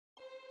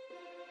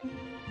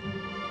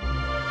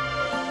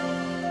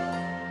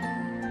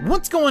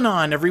What's going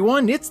on,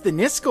 everyone? It's the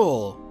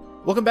Niskel!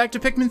 Welcome back to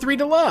Pikmin 3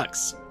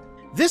 Deluxe!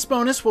 This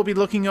bonus will be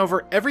looking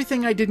over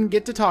everything I didn't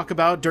get to talk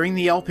about during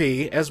the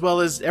LP, as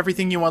well as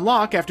everything you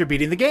unlock after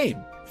beating the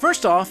game.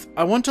 First off,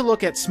 I want to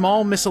look at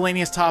small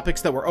miscellaneous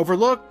topics that were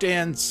overlooked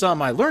and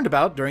some I learned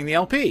about during the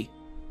LP.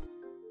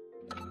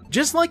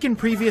 Just like in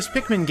previous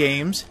Pikmin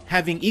games,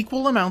 having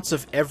equal amounts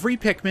of every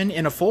Pikmin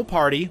in a full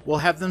party will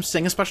have them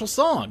sing a special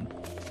song.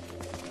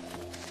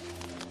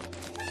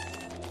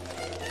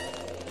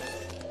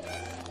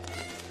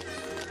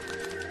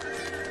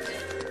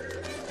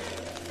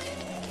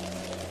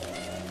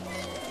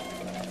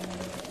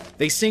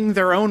 They sing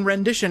their own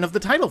rendition of the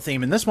title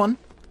theme in this one.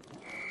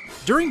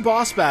 During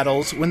boss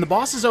battles, when the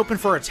boss is open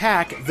for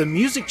attack, the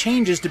music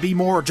changes to be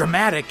more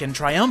dramatic and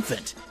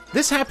triumphant.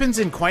 This happens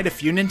in quite a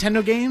few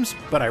Nintendo games,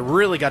 but I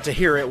really got to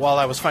hear it while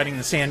I was fighting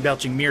the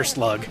sand-belching Mirror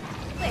Slug.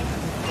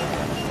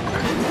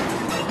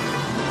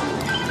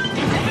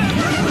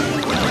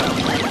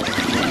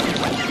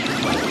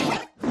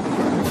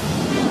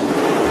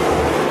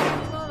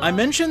 I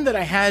mentioned that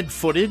I had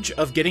footage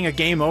of getting a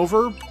game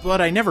over,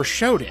 but I never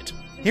showed it.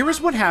 Here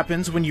is what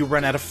happens when you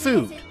run out of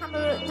food.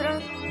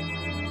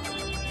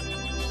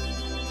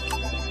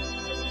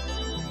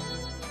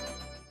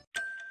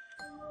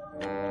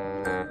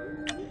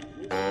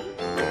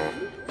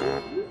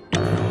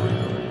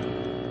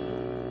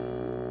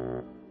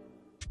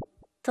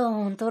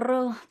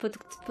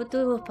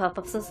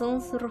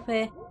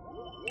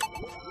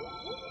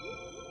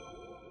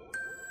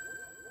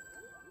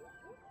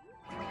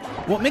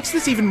 What makes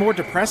this even more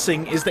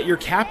depressing is that your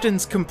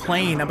captains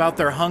complain about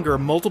their hunger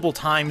multiple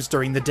times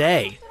during the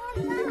day.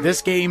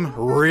 This game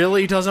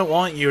really doesn't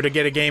want you to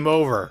get a game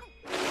over.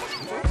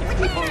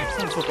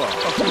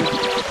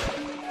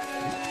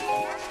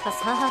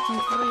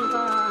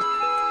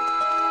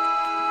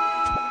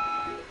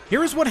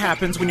 Here is what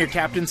happens when your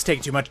captains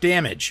take too much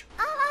damage.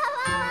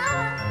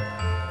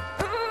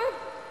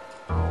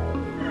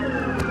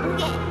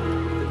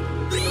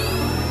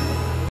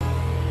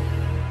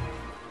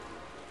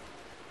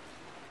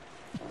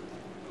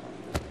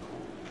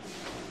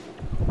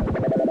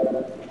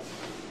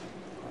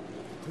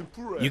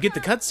 You get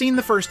the cutscene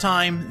the first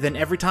time, then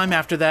every time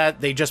after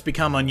that, they just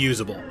become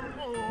unusable.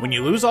 When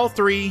you lose all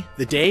three,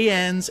 the day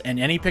ends and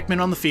any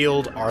Pikmin on the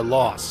field are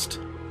lost.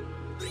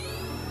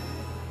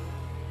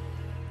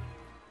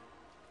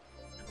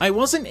 I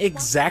wasn't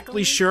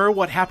exactly sure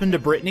what happened to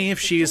Brittany if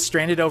she is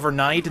stranded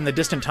overnight in the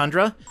distant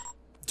tundra.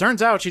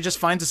 Turns out she just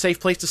finds a safe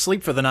place to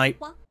sleep for the night.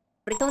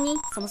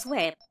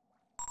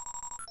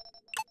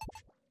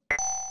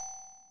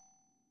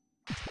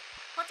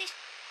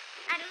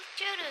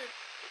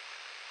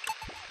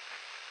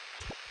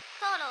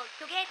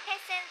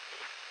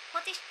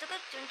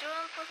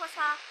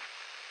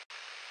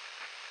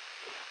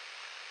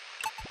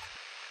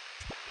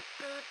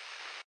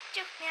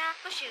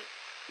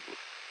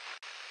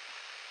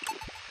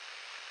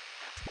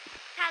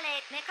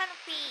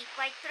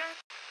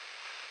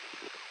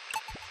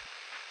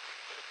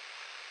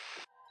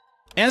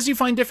 As you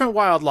find different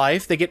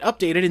wildlife, they get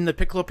updated in the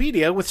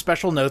Piklopedia with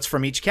special notes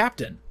from each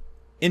captain.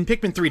 In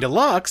Pikmin 3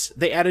 Deluxe,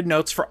 they added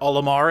notes for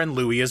Olimar and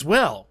Louie as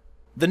well.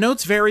 The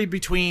notes vary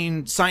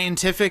between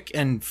scientific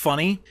and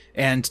funny,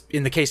 and,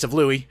 in the case of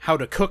Louie, how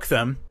to cook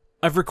them.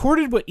 I've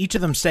recorded what each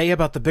of them say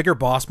about the bigger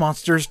boss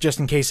monsters just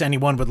in case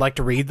anyone would like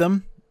to read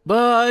them.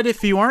 But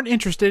if you aren't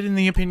interested in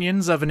the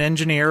opinions of an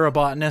engineer, a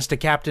botanist, a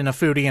captain, a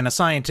foodie, and a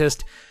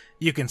scientist,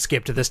 you can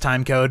skip to this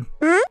timecode.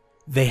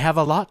 They have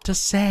a lot to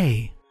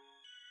say.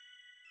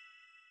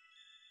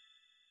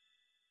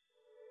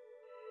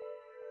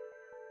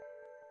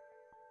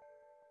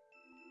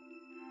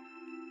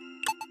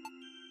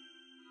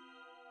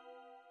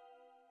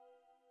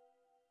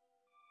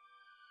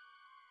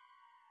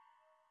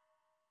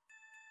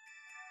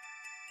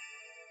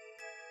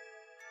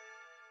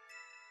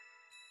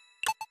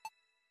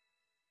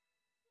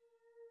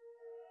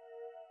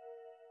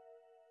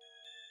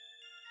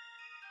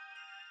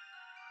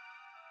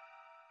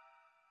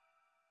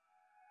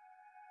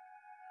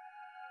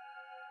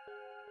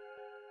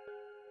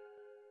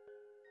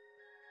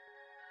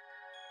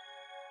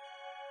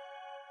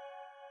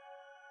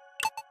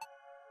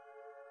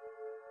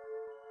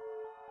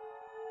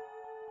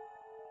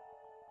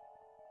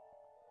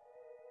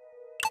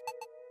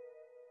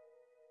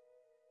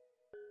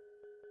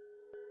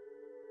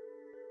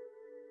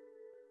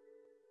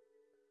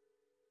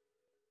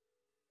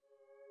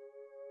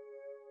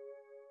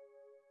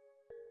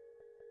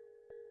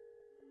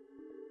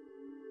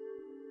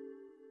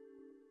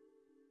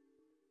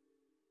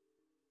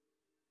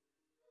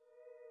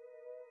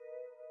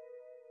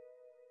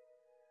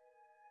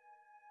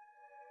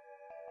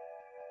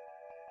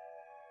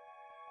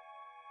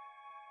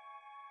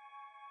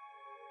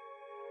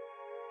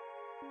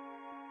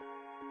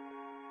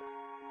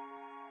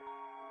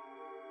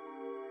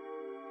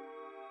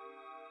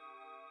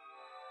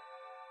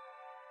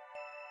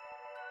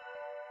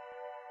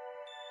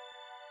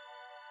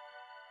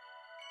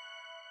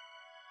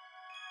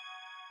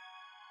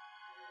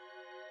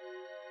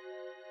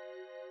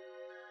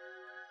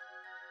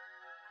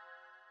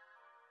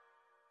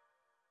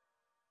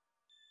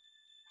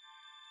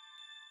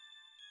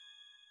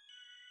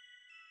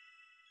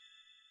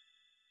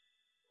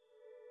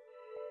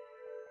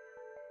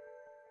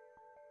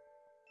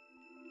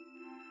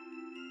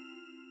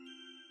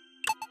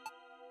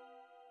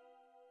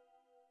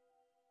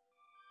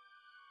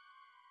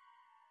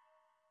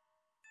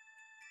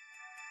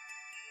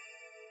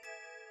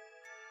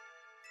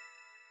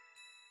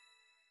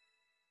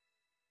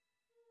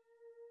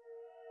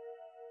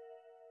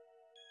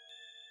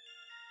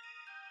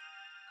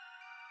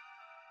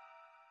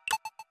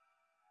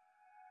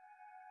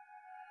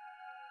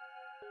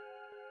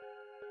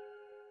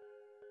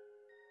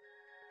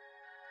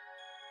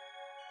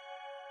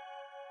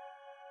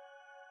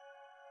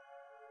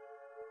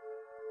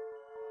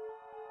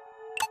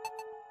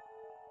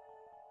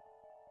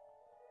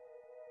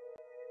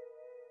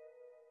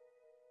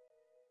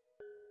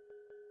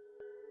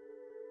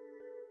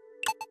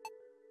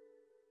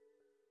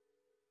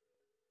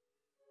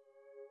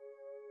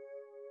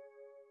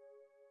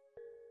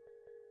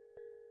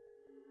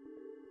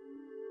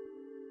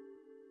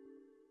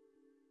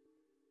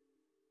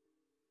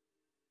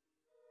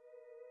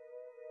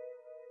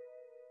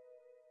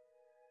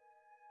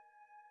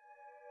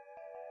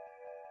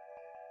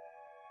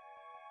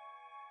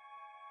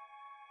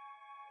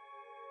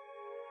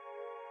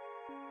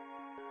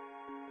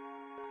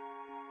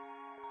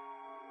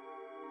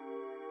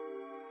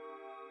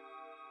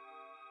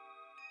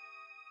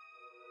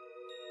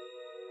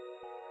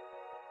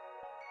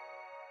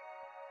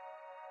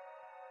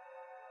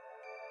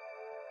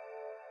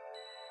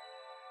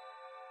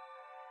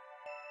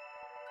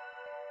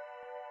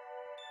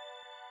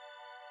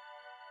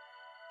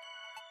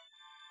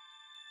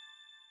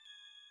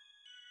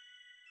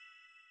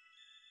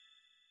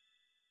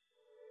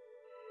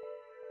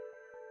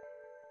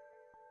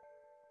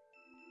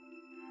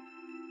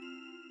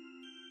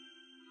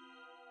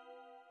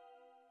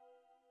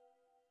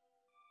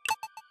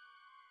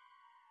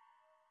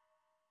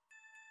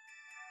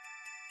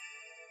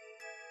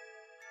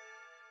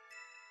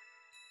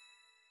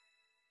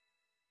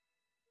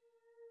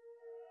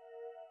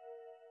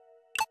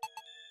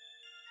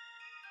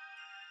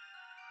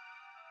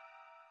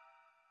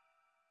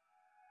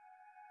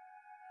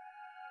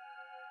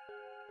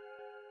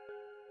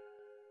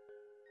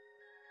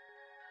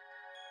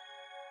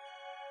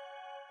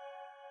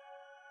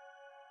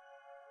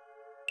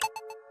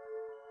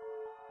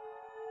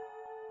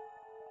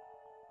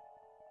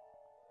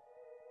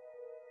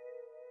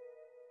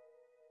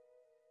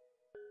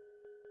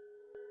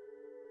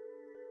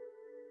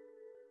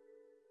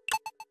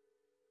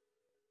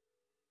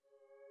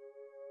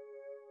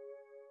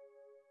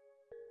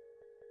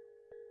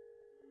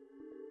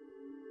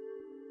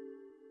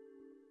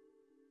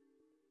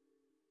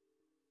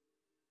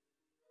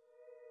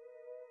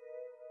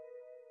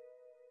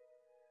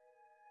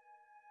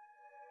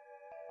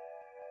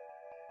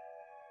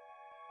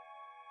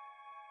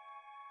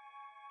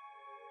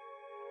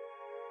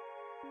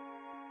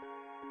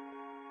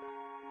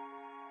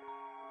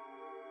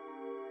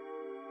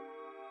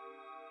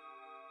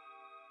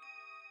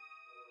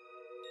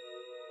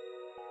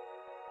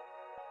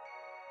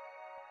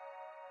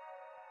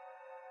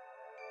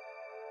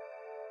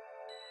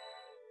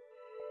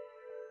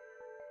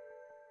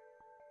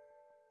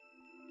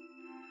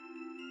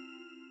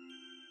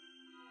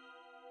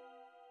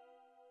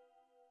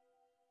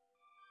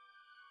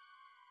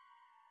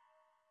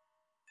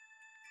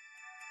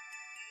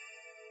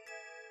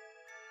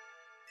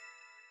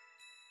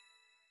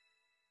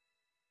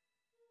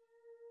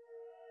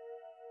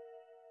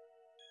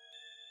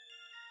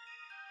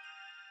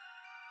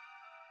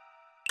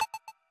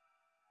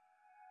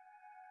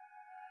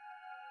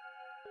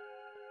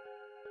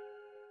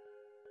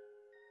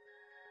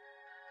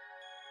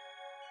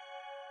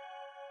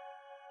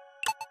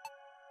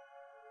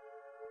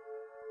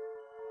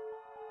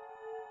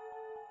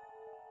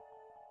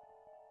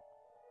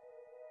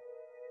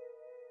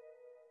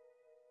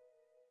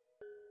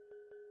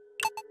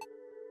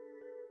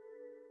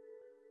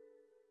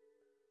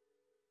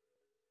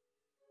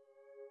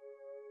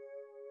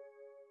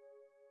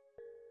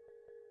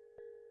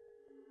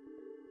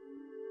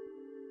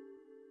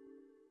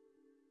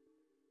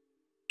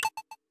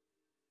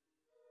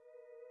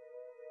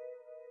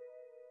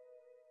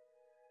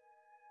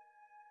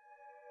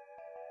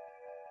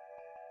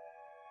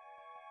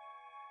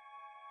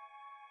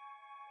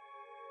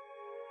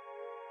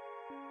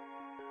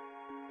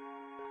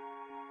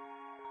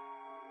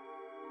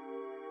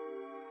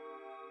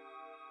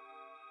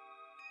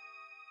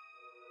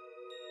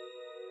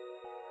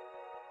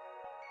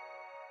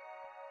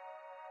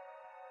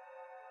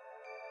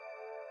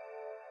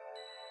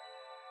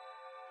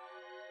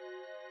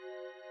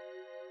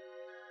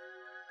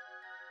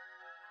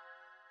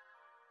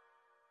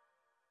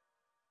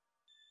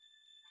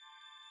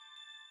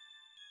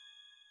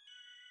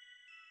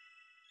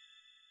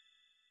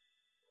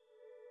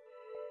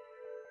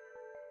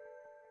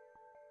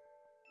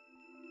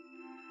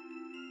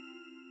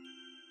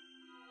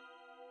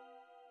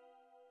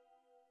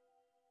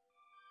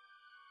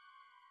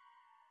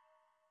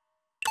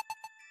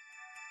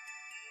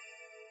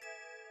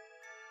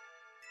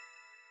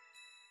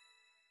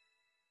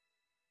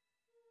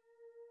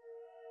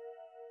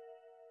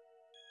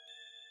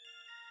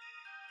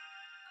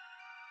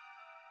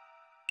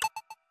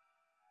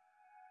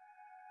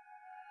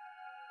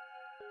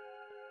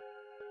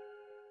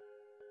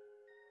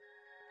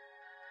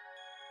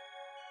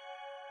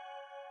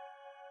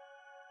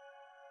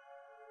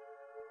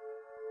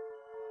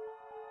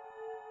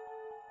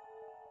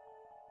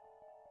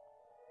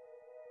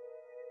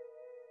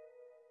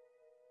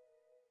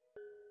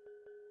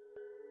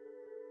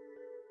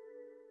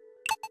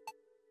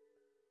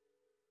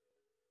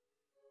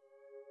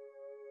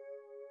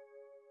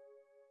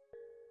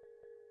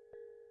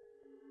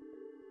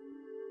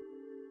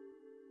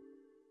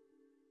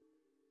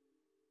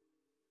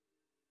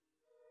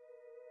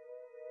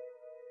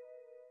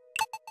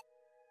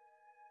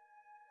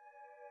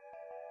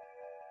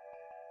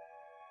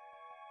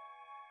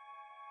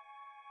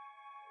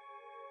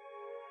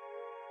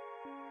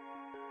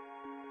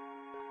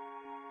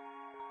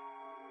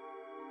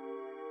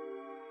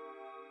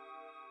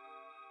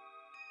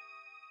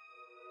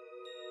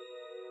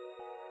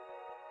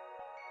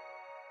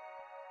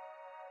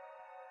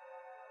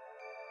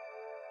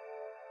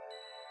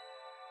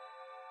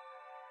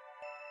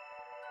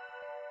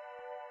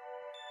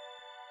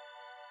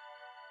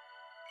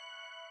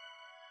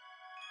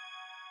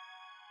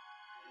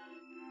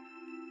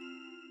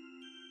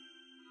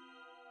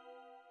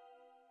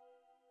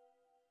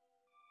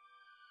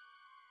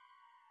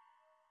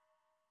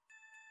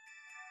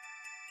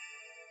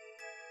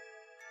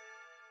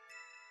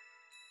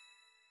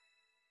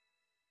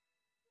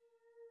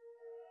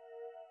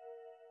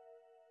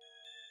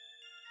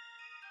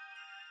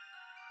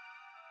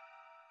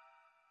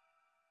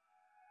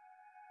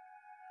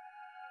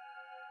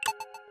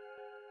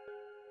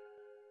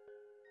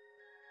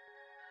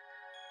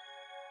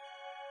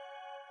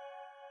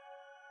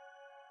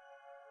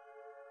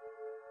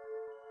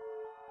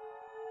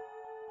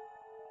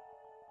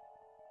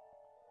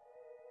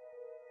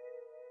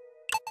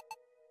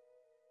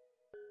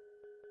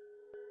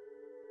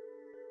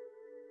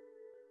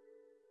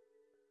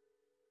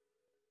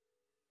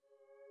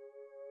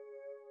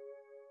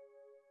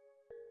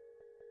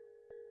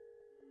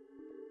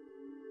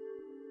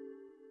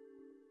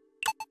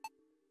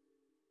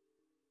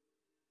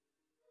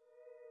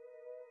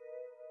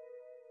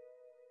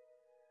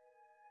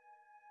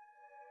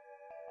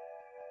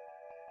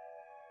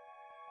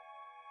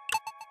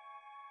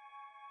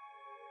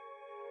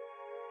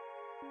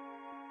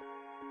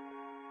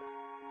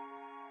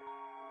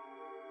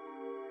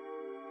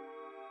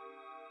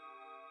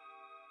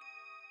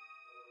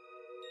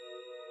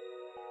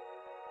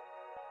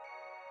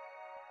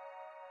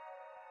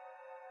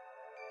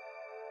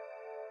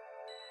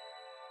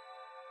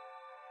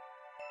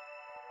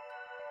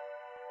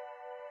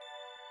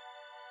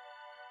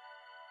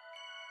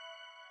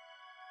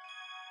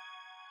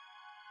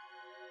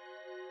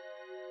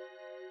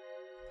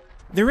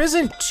 There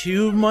isn't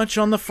too much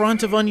on the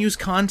front of unused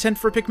content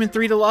for Pikmin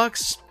 3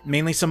 Deluxe,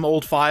 mainly some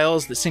old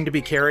files that seem to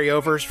be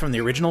carryovers from the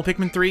original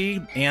Pikmin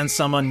 3, and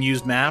some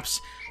unused maps.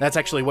 That's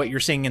actually what you're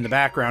seeing in the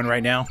background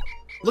right now.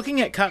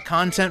 Looking at cut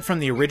content from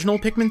the original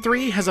Pikmin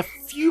 3 has a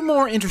few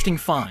more interesting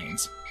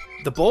finds.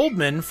 The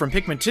Bulbmin from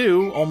Pikmin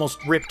 2,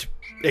 almost ripped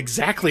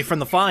exactly from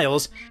the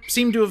files,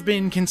 seemed to have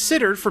been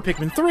considered for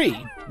Pikmin 3,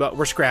 but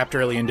were scrapped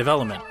early in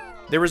development.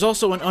 There was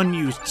also an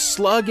unused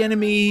slug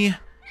enemy.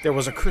 There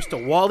was a crystal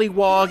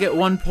Wollywog at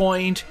one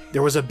point.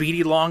 There was a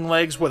beady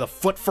Longlegs with a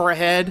foot for a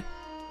head.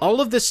 All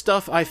of this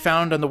stuff I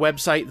found on the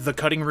website The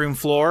Cutting Room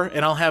Floor,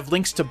 and I'll have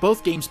links to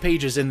both games'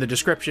 pages in the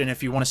description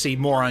if you want to see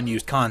more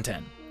unused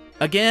content.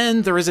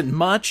 Again, there isn't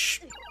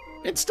much.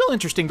 It's still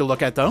interesting to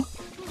look at, though.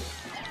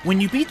 When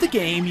you beat the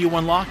game, you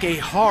unlock a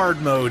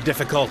hard mode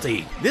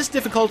difficulty. This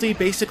difficulty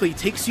basically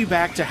takes you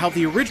back to how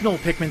the original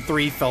Pikmin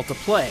 3 felt to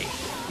play.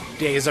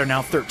 Days are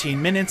now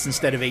 13 minutes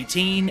instead of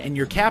 18, and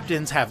your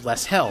captains have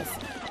less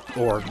health.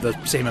 Or the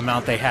same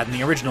amount they had in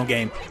the original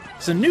game.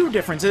 Some new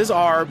differences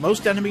are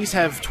most enemies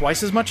have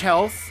twice as much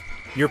health,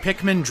 your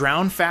Pikmin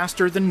drown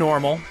faster than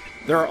normal,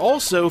 there are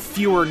also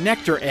fewer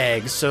nectar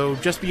eggs, so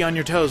just be on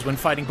your toes when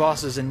fighting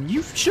bosses and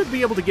you should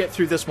be able to get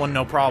through this one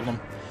no problem.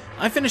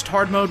 I finished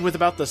hard mode with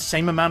about the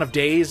same amount of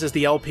days as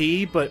the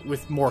LP, but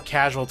with more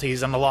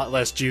casualties and a lot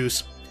less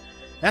juice.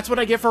 That's what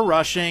I get for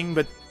rushing,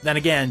 but then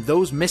again,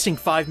 those missing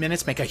 5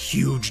 minutes make a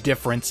huge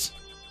difference.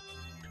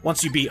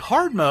 Once you beat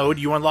hard mode,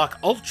 you unlock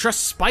ultra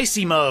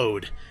spicy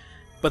mode.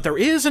 But there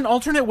is an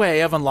alternate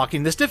way of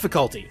unlocking this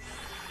difficulty.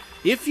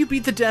 If you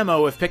beat the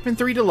demo of Pikmin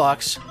 3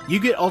 Deluxe, you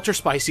get ultra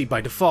spicy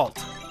by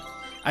default.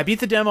 I beat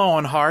the demo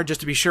on hard just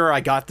to be sure I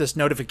got this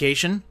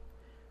notification.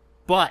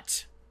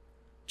 But,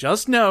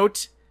 just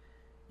note,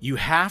 you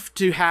have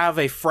to have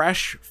a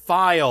fresh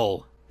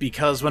file.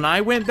 Because when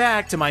I went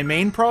back to my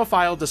main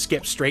profile to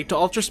skip straight to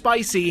ultra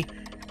spicy,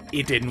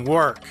 it didn't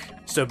work.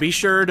 So be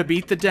sure to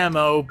beat the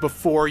demo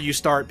before you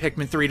start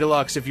Pikmin 3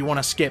 Deluxe if you want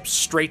to skip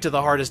straight to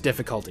the hardest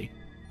difficulty.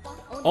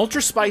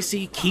 Ultra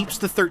Spicy keeps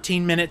the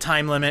 13-minute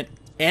time limit,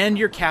 and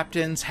your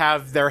captains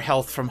have their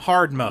health from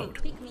hard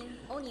mode.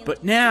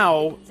 But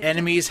now,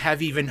 enemies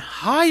have even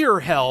higher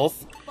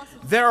health,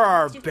 there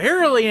are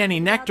barely any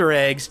nectar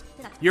eggs,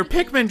 your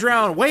Pikmin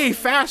drown way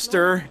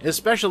faster,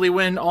 especially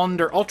when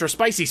under Ultra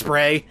Spicy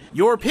Spray.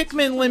 Your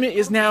Pikmin limit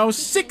is now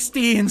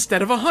 60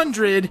 instead of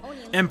 100,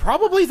 and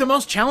probably the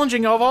most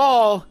challenging of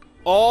all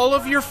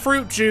of your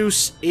fruit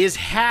juice is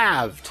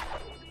halved.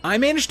 I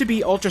managed to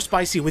beat Ultra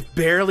Spicy with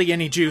barely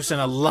any juice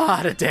and a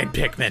lot of dead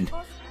Pikmin,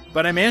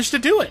 but I managed to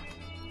do it.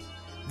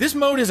 This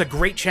mode is a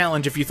great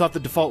challenge if you thought the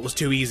default was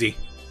too easy.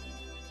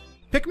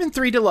 Pikmin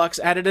 3 Deluxe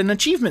added an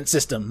achievement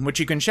system, which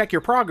you can check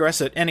your progress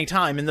at any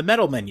time in the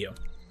medal menu.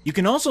 You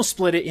can also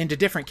split it into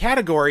different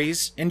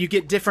categories, and you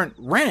get different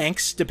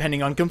ranks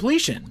depending on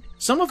completion.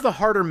 Some of the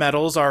harder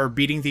medals are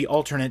beating the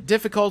alternate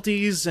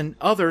difficulties, and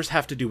others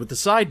have to do with the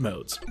side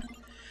modes.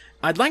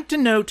 I'd like to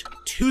note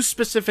 2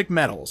 specific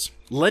medals.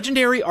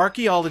 Legendary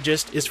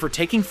Archaeologist is for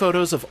taking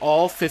photos of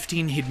all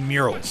 15 hidden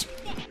murals.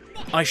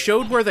 I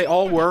showed where they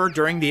all were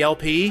during the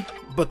LP,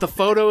 but the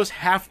photos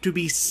have to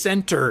be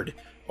centered,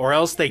 or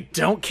else they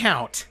don't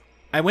count.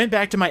 I went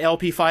back to my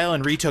LP file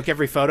and retook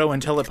every photo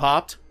until it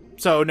popped.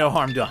 So no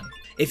harm done.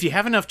 If you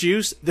have enough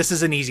juice, this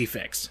is an easy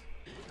fix.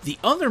 The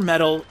other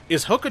medal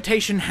is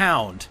Hokotation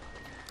Hound.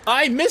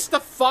 I missed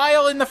the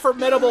file in the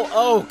Formidable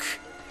Oak!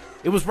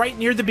 It was right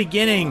near the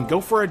beginning.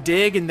 Go for a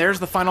dig and there's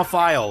the final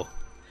file.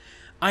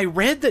 I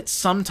read that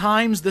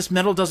sometimes this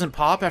medal doesn't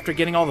pop after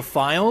getting all the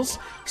files,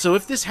 so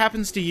if this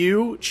happens to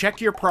you,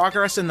 check your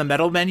progress in the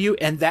medal menu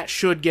and that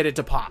should get it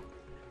to pop.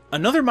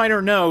 Another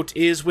minor note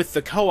is with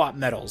the co-op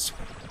medals.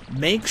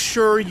 Make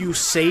sure you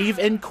save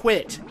and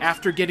quit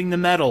after getting the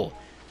medal,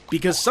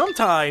 because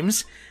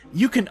sometimes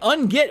you can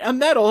unget a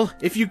medal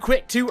if you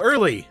quit too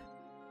early.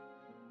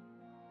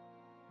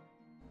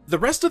 The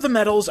rest of the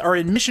medals are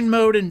in mission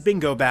mode and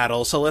bingo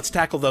battle, so let's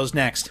tackle those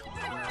next.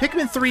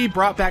 Pikmin 3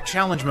 brought back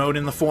challenge mode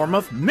in the form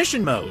of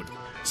mission mode.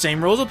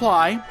 Same rules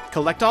apply,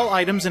 collect all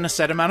items in a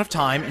set amount of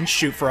time and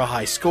shoot for a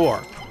high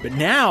score. But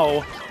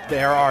now,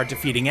 there are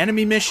defeating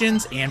enemy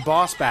missions and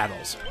boss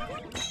battles.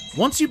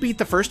 Once you beat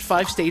the first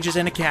 5 stages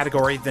in a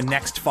category, the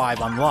next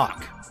 5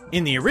 unlock.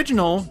 In the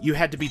original, you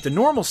had to beat the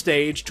normal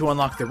stage to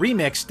unlock the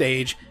remix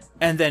stage,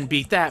 and then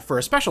beat that for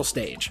a special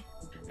stage.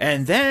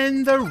 And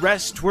then the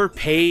rest were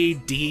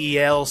paid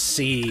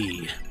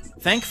DLC.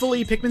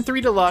 Thankfully, Pikmin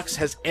 3 Deluxe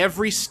has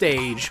every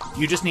stage,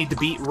 you just need to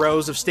beat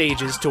rows of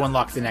stages to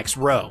unlock the next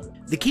row.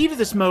 The key to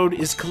this mode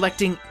is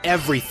collecting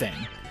everything.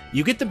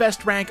 You get the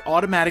best rank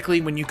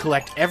automatically when you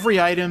collect every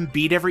item,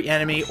 beat every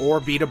enemy, or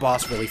beat a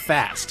boss really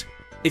fast.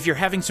 If you're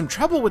having some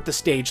trouble with the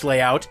stage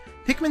layout,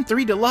 Pikmin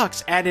 3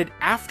 Deluxe added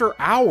After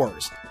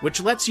Hours,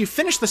 which lets you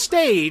finish the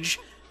stage,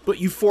 but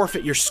you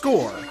forfeit your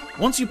score.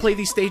 Once you play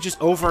these stages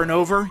over and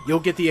over, you'll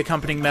get the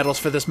accompanying medals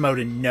for this mode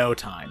in no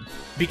time.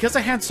 Because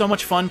I had so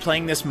much fun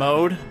playing this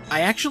mode,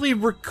 I actually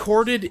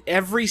recorded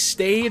every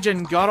stage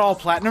and got all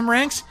platinum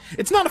ranks.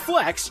 It's not a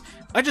flex,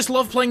 I just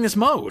love playing this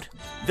mode.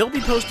 They'll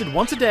be posted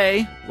once a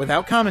day,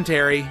 without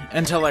commentary,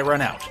 until I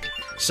run out.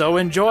 So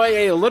enjoy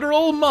a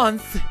literal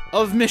month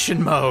of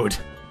mission mode.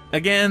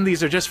 Again,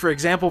 these are just for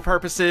example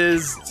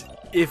purposes.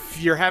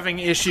 If you're having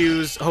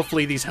issues,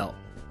 hopefully these help.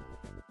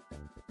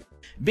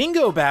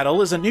 Bingo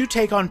Battle is a new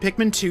take on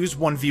Pikmin 2's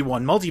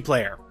 1v1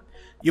 multiplayer.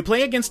 You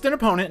play against an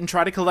opponent and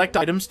try to collect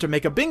items to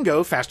make a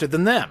bingo faster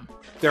than them.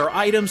 There are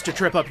items to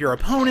trip up your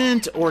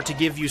opponent, or to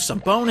give you some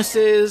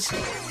bonuses.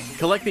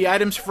 Collect the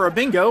items for a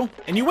bingo,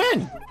 and you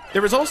win!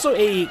 There is also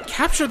a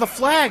Capture the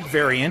Flag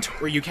variant,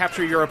 where you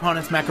capture your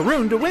opponent's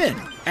macaroon to win.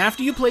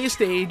 After you play a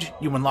stage,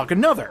 you unlock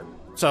another.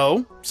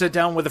 So, sit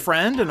down with a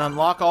friend and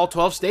unlock all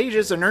 12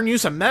 stages and earn you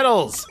some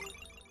medals!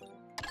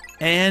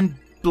 And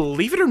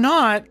believe it or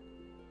not,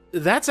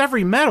 that's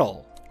every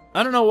medal.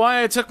 I don't know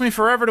why it took me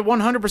forever to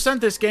 100%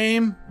 this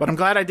game, but I'm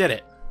glad I did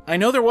it. I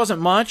know there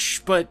wasn't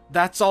much, but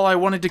that's all I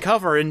wanted to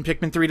cover in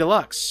Pikmin 3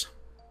 Deluxe.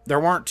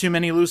 There weren't too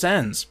many loose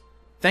ends.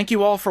 Thank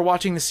you all for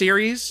watching the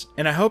series,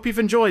 and I hope you've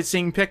enjoyed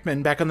seeing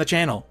Pikmin back on the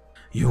channel.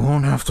 You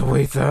won't have to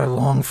wait that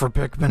long for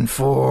Pikmin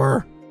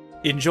 4.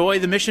 Enjoy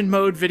the mission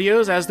mode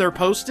videos as they're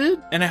posted,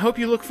 and I hope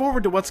you look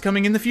forward to what's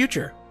coming in the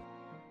future.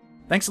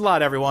 Thanks a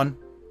lot, everyone.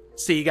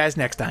 See you guys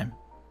next time.